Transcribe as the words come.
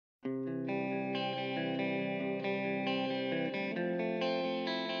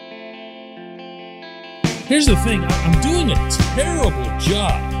Here's the thing. I'm doing a terrible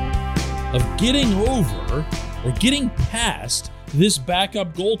job of getting over or getting past this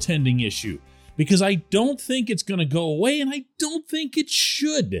backup goaltending issue because I don't think it's going to go away, and I don't think it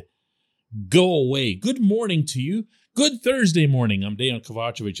should go away. Good morning to you. Good Thursday morning. I'm Dejan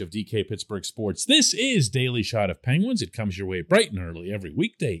Kovacevic of DK Pittsburgh Sports. This is Daily Shot of Penguins. It comes your way bright and early every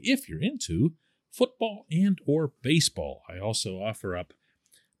weekday if you're into football and or baseball. I also offer up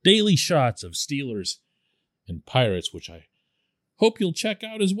daily shots of Steelers and Pirates, which I hope you'll check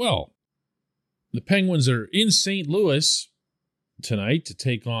out as well. The Penguins are in St. Louis tonight to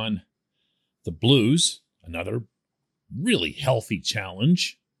take on the Blues, another really healthy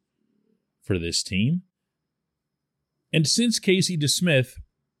challenge for this team. And since Casey DeSmith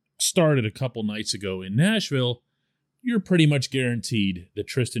started a couple nights ago in Nashville, you're pretty much guaranteed that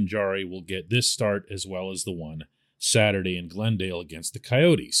Tristan Jarry will get this start as well as the one Saturday in Glendale against the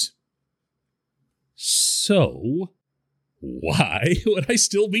Coyotes. So, why would I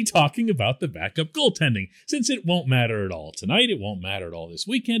still be talking about the backup goaltending? Since it won't matter at all tonight, it won't matter at all this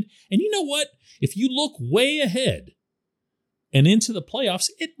weekend. And you know what? If you look way ahead and into the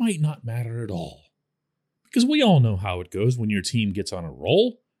playoffs, it might not matter at all. Because we all know how it goes when your team gets on a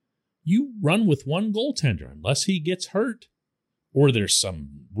roll. You run with one goaltender unless he gets hurt or there's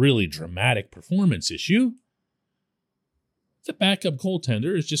some really dramatic performance issue. The backup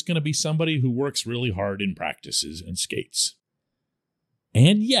goaltender is just going to be somebody who works really hard in practices and skates.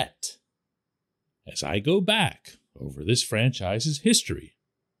 And yet, as I go back over this franchise's history,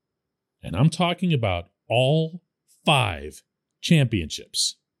 and I'm talking about all 5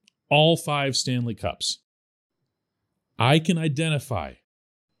 championships, all 5 Stanley Cups, I can identify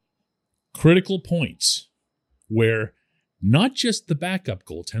critical points where not just the backup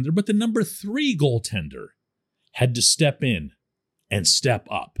goaltender, but the number 3 goaltender had to step in and step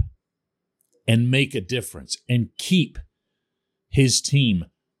up and make a difference and keep his team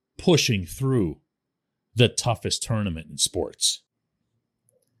pushing through the toughest tournament in sports.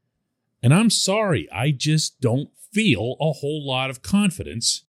 And I'm sorry, I just don't feel a whole lot of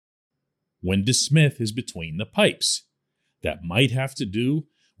confidence when DeSmith is between the pipes. That might have to do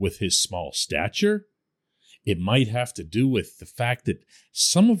with his small stature. It might have to do with the fact that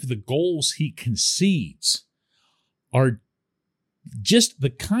some of the goals he concedes are just the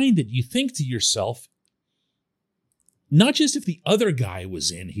kind that you think to yourself, not just if the other guy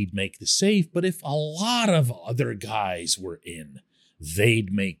was in, he'd make the save, but if a lot of other guys were in,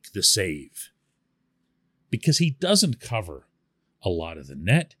 they'd make the save. Because he doesn't cover a lot of the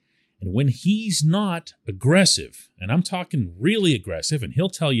net. And when he's not aggressive, and I'm talking really aggressive, and he'll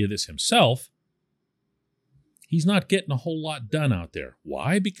tell you this himself, he's not getting a whole lot done out there.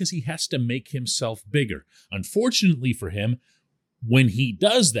 Why? Because he has to make himself bigger. Unfortunately for him, when he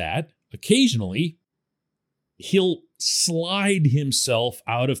does that, occasionally, he'll slide himself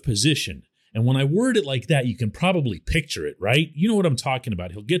out of position. And when I word it like that, you can probably picture it, right? You know what I'm talking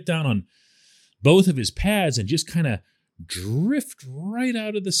about. He'll get down on both of his pads and just kind of drift right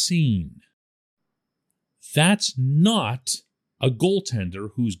out of the scene. That's not a goaltender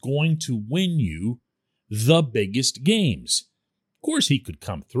who's going to win you the biggest games. Of course, he could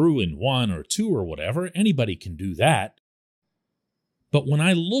come through in 1 or 2 or whatever. Anybody can do that. But when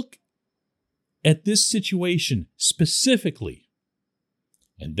I look at this situation specifically,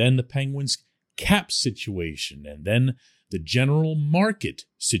 and then the Penguins' cap situation, and then the general market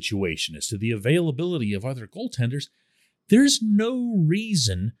situation as to the availability of other goaltenders, there's no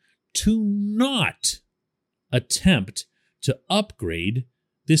reason to not attempt to upgrade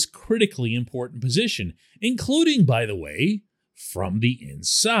this critically important position, including, by the way, from the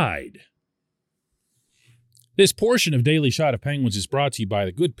inside. This portion of Daily Shot of Penguins is brought to you by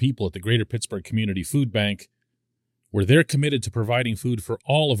the good people at the Greater Pittsburgh Community Food Bank, where they're committed to providing food for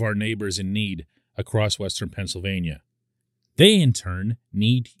all of our neighbors in need across Western Pennsylvania. They, in turn,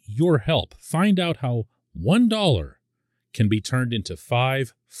 need your help. Find out how $1 can be turned into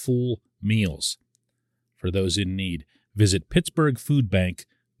 5 full meals. For those in need, visit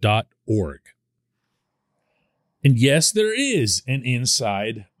pittsburghfoodbank.org. And yes, there is an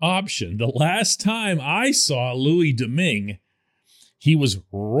inside option. The last time I saw Louis Domingue, he was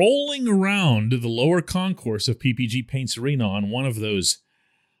rolling around the lower concourse of PPG Paints Arena on one of those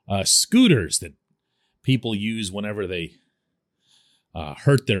scooters that people use whenever they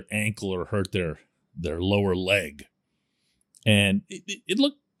hurt their ankle or hurt their lower leg. And it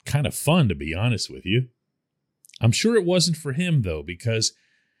looked kind of fun, to be honest with you. I'm sure it wasn't for him, though, because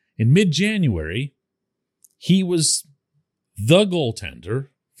in mid-January, he was the goaltender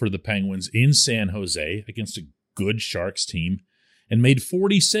for the Penguins in San Jose against a good Sharks team and made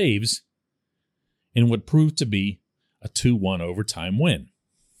 40 saves in what proved to be a 2-1 overtime win.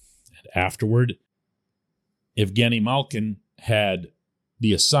 And afterward, Evgeny Malkin had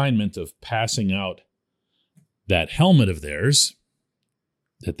the assignment of passing out that helmet of theirs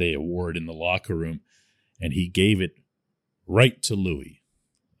that they award in the locker room, and he gave it right to Louis.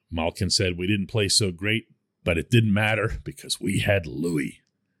 Malkin said, "We didn't play so great, but it didn't matter because we had Louis."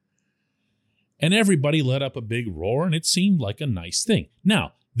 And everybody let up a big roar, and it seemed like a nice thing.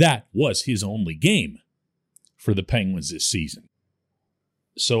 Now, that was his only game for the Penguins this season.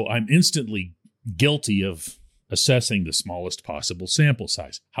 So I'm instantly guilty of assessing the smallest possible sample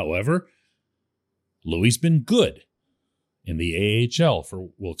size. However, Louis's been good in the AHL for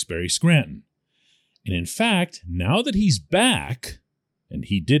Wilkes-Barre Scranton. And in fact, now that he's back, and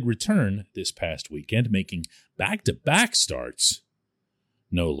he did return this past weekend, making back-to-back starts,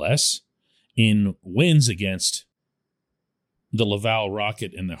 no less, in wins against the Laval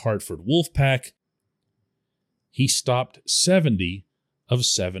Rocket and the Hartford Wolfpack, he stopped 70 of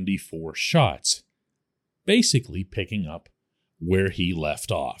 74 shots, basically picking up where he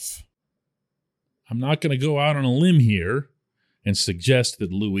left off. I'm not going to go out on a limb here and suggest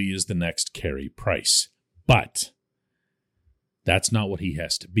that Louis is the next Carey Price, but that's not what he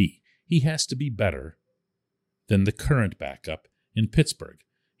has to be. He has to be better than the current backup in Pittsburgh.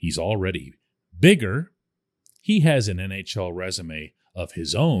 He's already bigger. He has an NHL resume of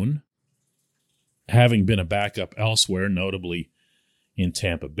his own, having been a backup elsewhere, notably in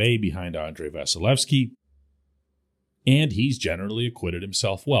Tampa Bay behind Andrei Vasilevsky, and he's generally acquitted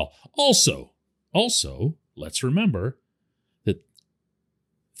himself well. Also, let's remember that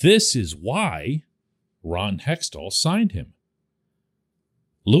this is why Ron Hextall signed him.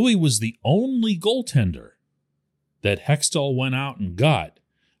 Louis was the only goaltender that Hextall went out and got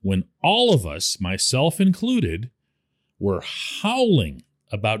when all of us, myself included, were howling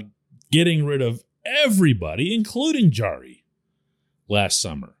about getting rid of everybody, including Jarry, last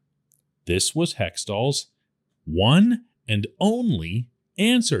summer. This was Hextall's one and only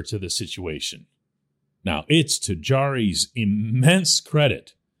answer to the situation. Now, it's to Jarry's immense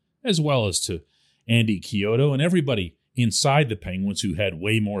credit, as well as to Andy Chiodo and everybody inside the Penguins who had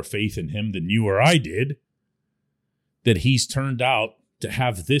way more faith in him than you or I did, that he's turned out to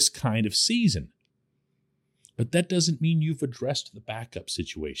have this kind of season. But that doesn't mean you've addressed the backup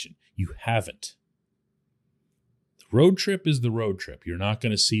situation. You haven't. The road trip is the road trip. You're not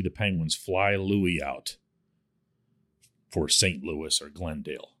going to see the Penguins fly Louis out for St. Louis or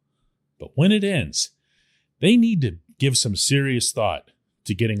Glendale. But when it ends, they need to give some serious thought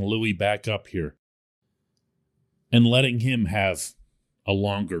to getting Louis back up here and letting him have a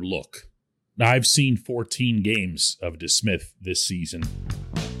longer look. Now, I've seen 14 games of DeSmith this season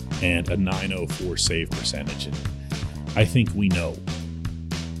and a .904 save percentage. And I think we know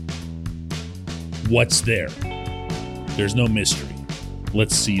what's there. There's no mystery.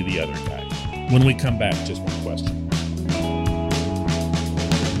 Let's see the other guy. When we come back, just one question.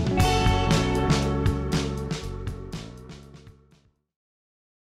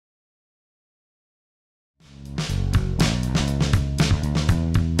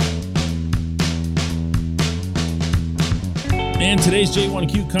 And today's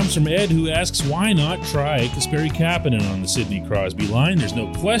J1Q comes from Ed, who asks, why not try Kasperi Kapanen on the Sidney Crosby line? There's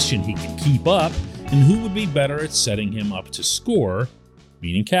no question he can keep up, and who would be better at setting him up to score,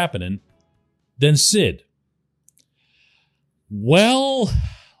 meaning Kapanen, than Sid? Well,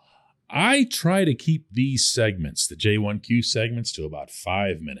 I try to keep these segments, the J1Q segments, to about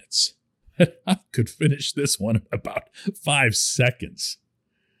 5 minutes. I could finish this one in about 5 seconds.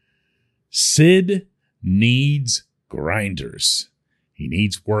 Sid needs grinders. He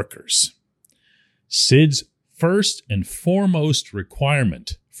needs workers. Sid's first and foremost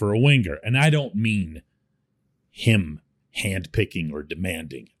requirement for a winger, and I don't mean him handpicking or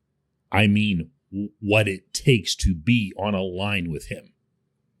demanding. I mean what it takes to be on a line with him,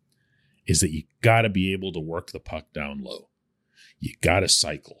 is that you got to be able to work the puck down low. You got to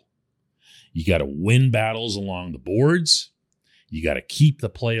cycle. You got to win battles along the boards. You got to keep the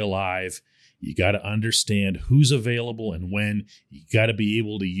play alive. You got to understand who's available and when. You got to be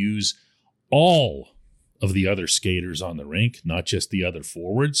able to use all of the other skaters on the rink, not just the other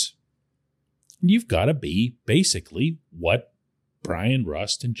forwards. You've got to be basically what Brian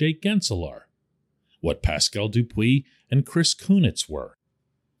Rust and Jake Gensel are, what Pascal Dupuis and Chris Kunitz were,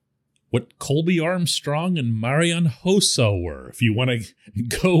 what Colby Armstrong and Marian Hossa were, if you want to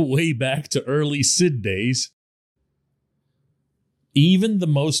go way back to early Sid days. Even the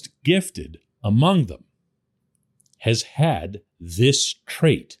most gifted among them has had this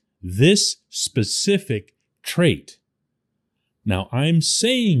trait, this specific trait. Now, I'm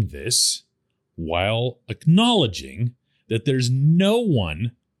saying this while acknowledging that there's no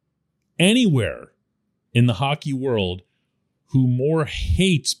one anywhere in the hockey world who more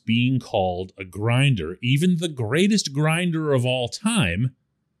hates being called a grinder, even the greatest grinder of all time,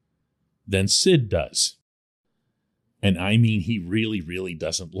 than Sid does. And I mean, he really, really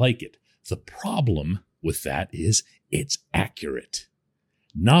doesn't like it. The problem with that is it's accurate.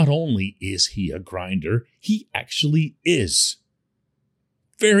 Not only is he a grinder, he actually is.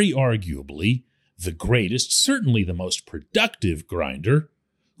 Very arguably, the greatest, certainly the most productive grinder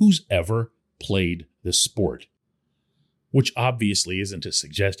who's ever played the sport. Which obviously isn't to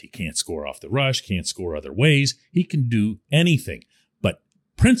suggest he can't score off the rush, can't score other ways. He can do anything. But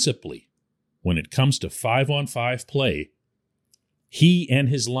principally, when it comes to 5-on-5 play, he and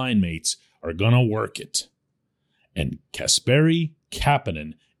his line mates are going to work it. And Kasperi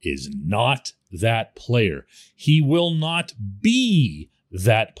Kapanen is not that player. He will not be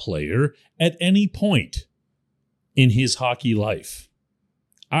that player at any point in his hockey life.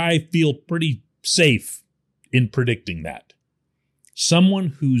 I feel pretty safe in predicting that. Someone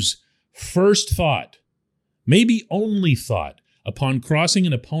whose first thought, maybe only thought, upon crossing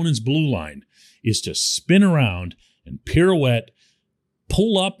an opponent's blue line is to spin around and pirouette,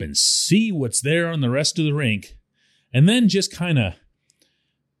 pull up and see what's there on the rest of the rink, and then just kind of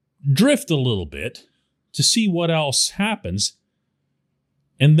drift a little bit to see what else happens.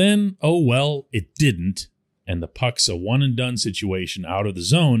 And then, oh well, it didn't, and the puck's a one-and-done situation out of the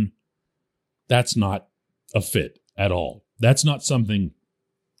zone. That's not a fit at all. That's not something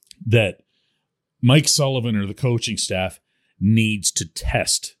that Mike Sullivan or the coaching staff needs to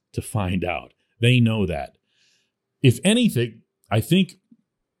test to find out. They know that. If anything, I think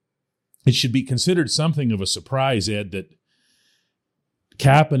it should be considered something of a surprise, Ed, that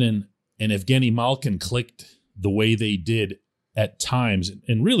Kapanen and Evgeny Malkin clicked the way they did at times,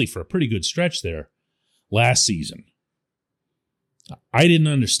 and really for a pretty good stretch there last season. I didn't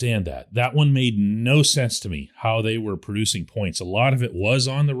understand that. That one made no sense to me, how they were producing points. A lot of it was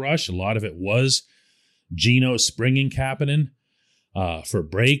on the rush. A lot of it was Gino springing Kapanen for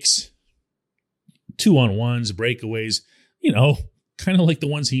breaks, 2-on-1s, breakaways, kind of like the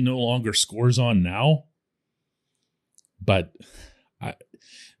ones he no longer scores on now. But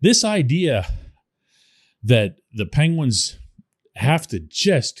this idea that the Penguins have to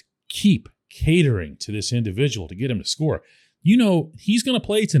just keep catering to this individual to get him to score. He's going to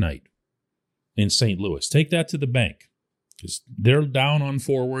play tonight in St. Louis. Take that to the bank, because they're down on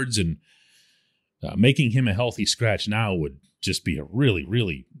forwards, and making him a healthy scratch now would just be a really,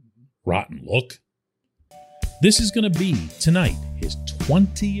 really rotten look. This is going to be, tonight, his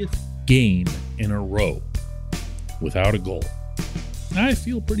 20th game in a row without a goal. I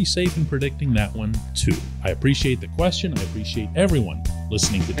feel pretty safe in predicting that one, too. I appreciate the question. I appreciate everyone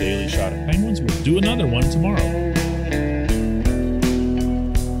listening to Daily Shot of Penguins. We'll do another one tomorrow.